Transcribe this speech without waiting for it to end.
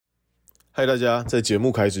嗨，大家！在节目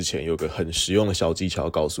开始前，有个很实用的小技巧要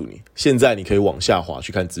告诉你。现在你可以往下滑去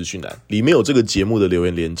看资讯栏，里面有这个节目的留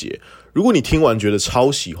言连结。如果你听完觉得超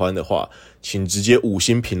喜欢的话，请直接5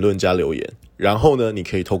星评论加留言。然后呢，你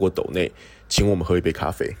可以透过抖内请我们喝一杯咖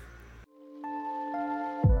啡。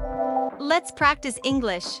Let's practice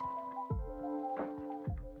English.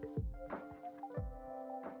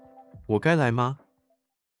 我该来吗？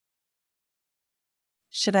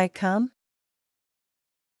 Should I come?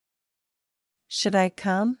 Should I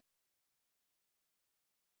come?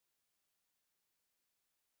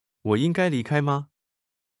 我应该离开吗？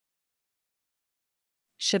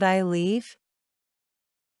 Should I leave?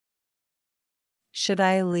 Should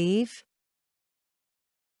I leave?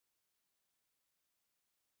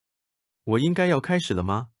 我应该要开始了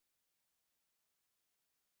吗？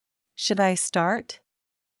 Should I start?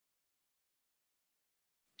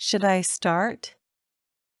 Should I start?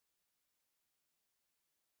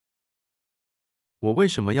 我为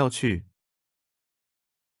什么要去？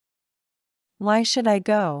 Why should I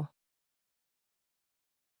go?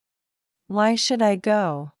 Why should I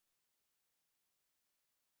go?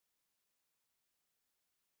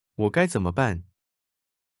 我该怎么办？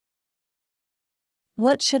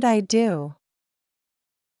 What should I do?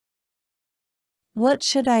 What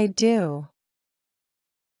should I do?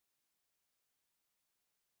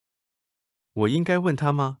 我应该问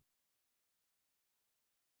他吗？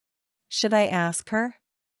 Should I ask her?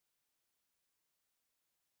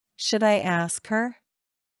 Should I ask her?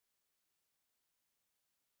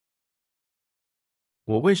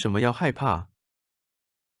 我为什么要害怕？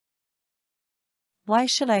 Why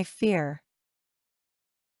should I fear?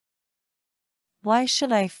 Why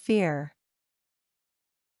should I fear?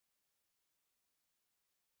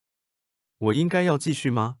 我应该要继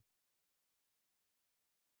续吗？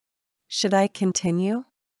 Should I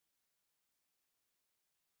continue?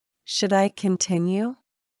 Should I continue?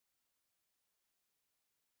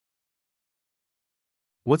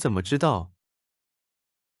 我怎么知道？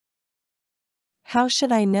 How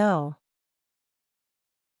should I know?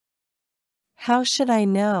 How should I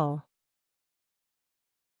know?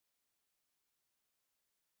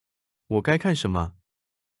 我该看什么？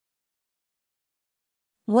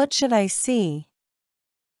 What should I see?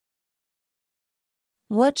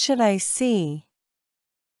 What should I see?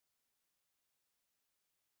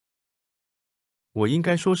 我应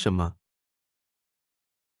该说什么？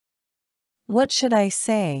 What should I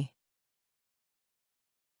say?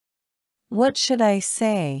 What should I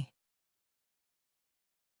say?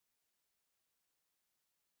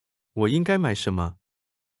 我应该买什么？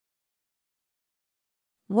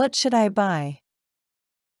 What should I buy?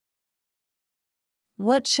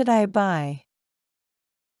 What should I buy?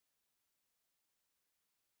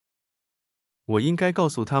 我应该告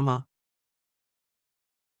诉他吗？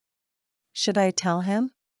 Should I tell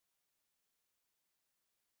him?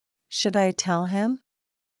 Should I tell him?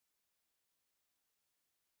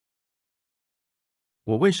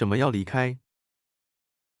 我为什么要离开？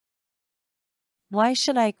 Why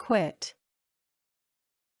should I quit?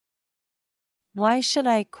 Why should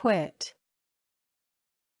I quit?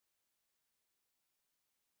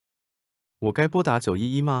 我该拨打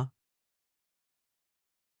911吗？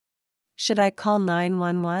 Should I call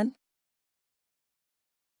 911?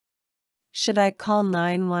 Should I call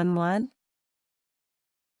 911?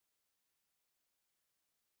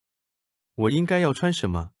 我应该要穿什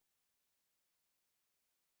么？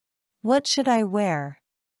 What should I wear?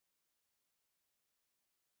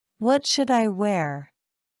 What should I wear?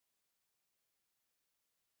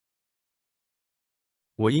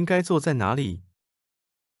 我应该坐在哪里？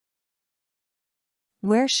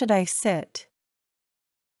 Where should I sit?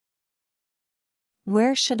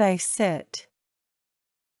 Where should I sit?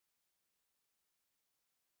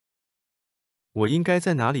 我应该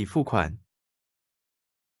在哪里付款？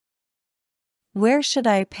 Where should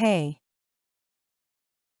I pay?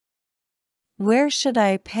 Where should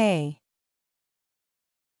I pay?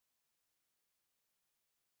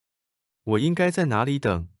 我应该在哪里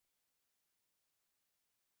等？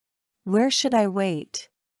 Where should I wait?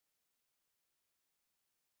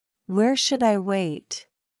 Where should I wait?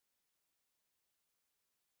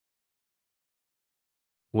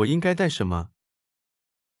 我应该带什么？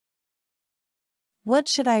 What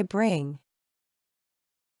should I bring?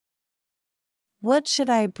 What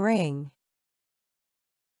should I bring?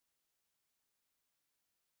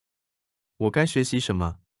 我该学习什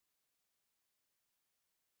么？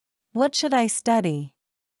 What should I study?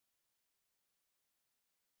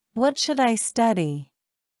 What should I study?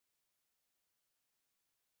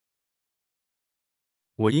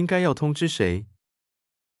 我应该要通知谁？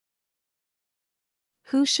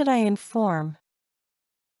 Who should I inform?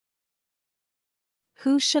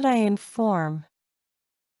 Who should I inform?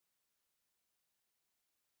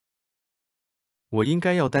 我应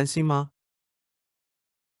该要担心吗？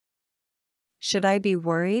 Should I be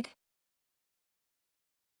worried?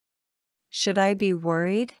 Should I be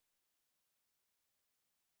worried?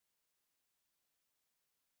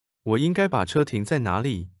 我应该把车停在哪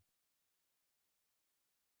里？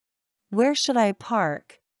 Where should I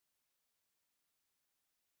park?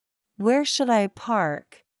 Where should I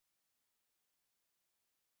park?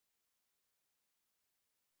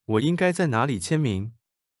 我应该在哪里签名？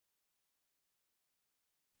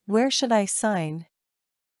 Where should I sign?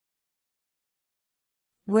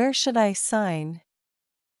 Where should I sign?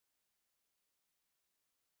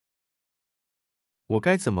 我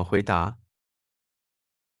该怎么回答？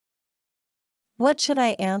 What should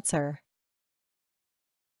I answer?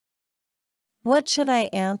 What should I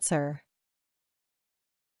answer?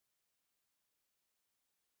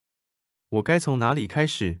 我该从哪里开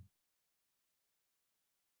始？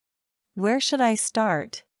 Where should I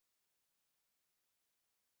start?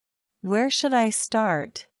 Where should I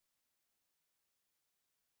start?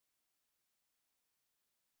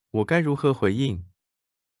 我该如何回应？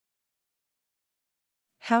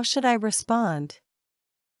 How should I respond?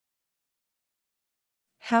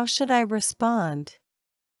 How should I respond?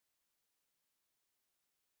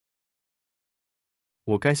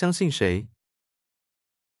 我该相信谁？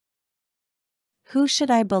 Who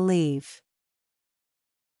should I believe?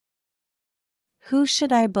 Who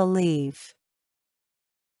should I believe?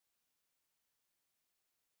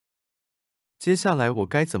 接下来我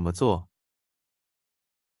该怎么做？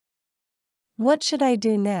 What should I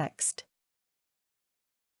do next?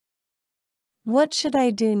 What should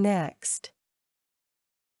I do next?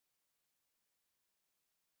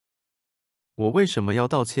 我为什么要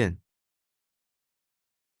道歉？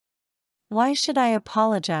 Why should I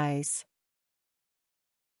apologize?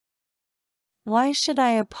 Why should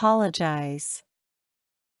I apologize?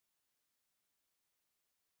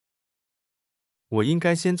 我应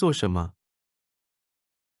该先做什么？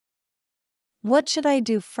 What should I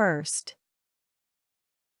do first?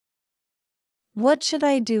 What should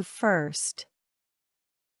I do first?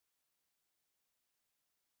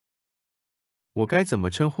 我该怎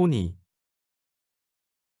么称呼你？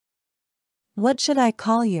 What should I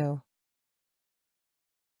call you?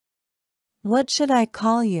 What should I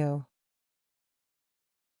call you?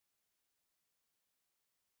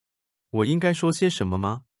 我应该说些什么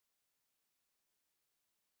吗？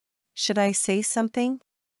 Should I say something?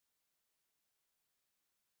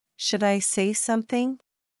 Should I say something?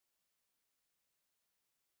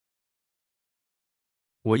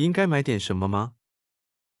 我应该买点什么吗？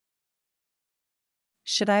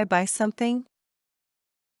 Should I buy something?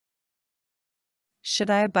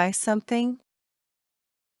 Should I buy something?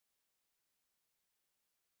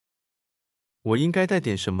 我应该带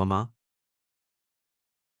点什么吗？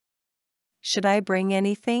 Should I bring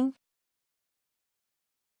anything?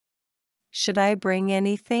 Should I bring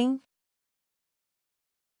anything?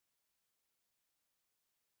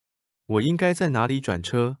 我应该在哪里转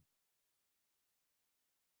车？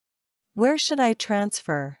 Where should I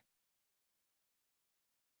transfer?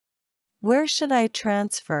 Where should I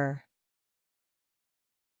transfer?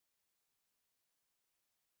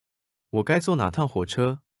 我该坐哪趟火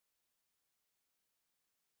车？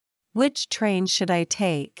 Which train should I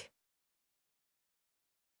take?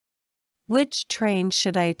 Which train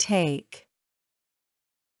should I take?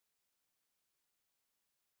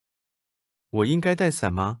 我应该带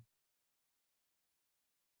伞吗？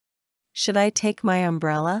 Should I take my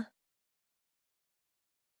umbrella?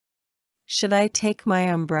 Should I take my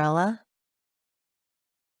umbrella?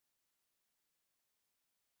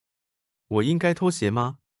 我应该脱鞋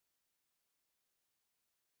吗？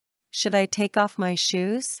 Should I take off my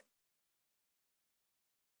shoes?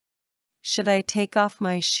 Should I take off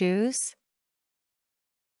my shoes?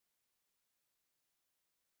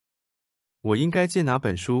 我应该借哪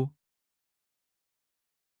本书？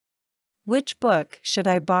 Which book should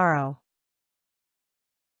I borrow?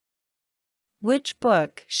 Which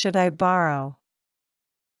book should I borrow?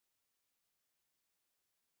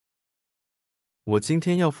 我今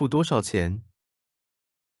天要付多少钱？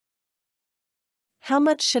 How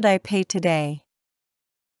much should I pay today?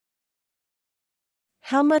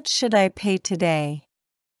 How much should I pay today?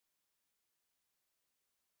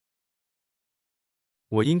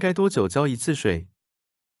 我应该多久浇一次水？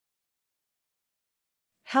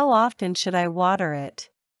 How often should I water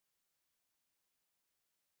it?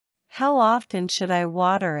 How often should I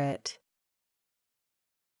water it?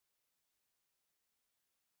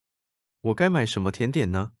 我该买什么甜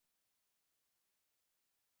点呢？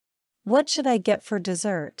 What should I get for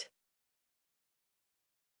dessert?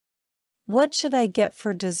 What should I get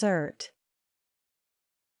for dessert?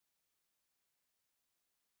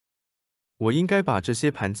 我应该把这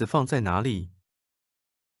些盘子放在哪里？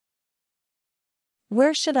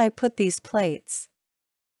 Where should I put these plates?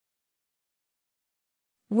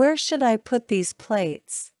 Where should I put these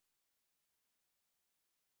plates?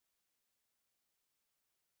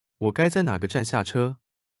 我该在哪个站下车？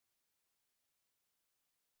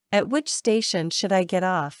 At which station should I get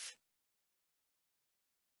off?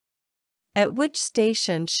 At which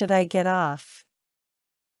station should I get off?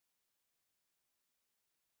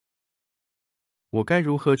 我该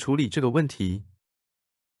如何处理这个问题？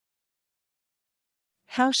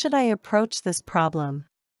 How should I approach this problem?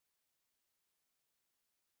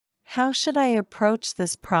 How should I approach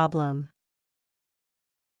this problem?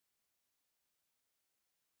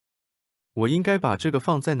 我应该把这个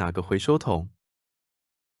放在哪个回收桶？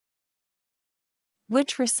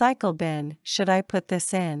 Which recycle bin should I put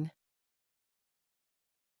this in?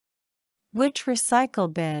 Which recycle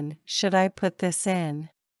bin should I put this in?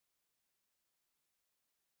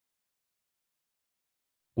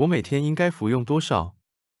 我每天应该服用多少？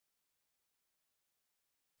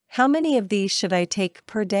 How many of these should I take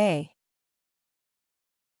per day?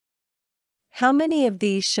 How many of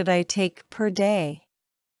these should I take per day?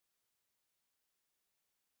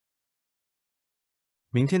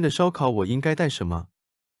 明天的烧烤我应该带什么？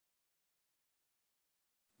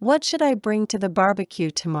 What should I bring to the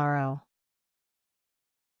barbecue tomorrow?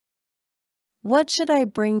 What should I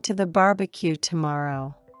bring to the barbecue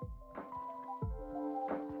tomorrow?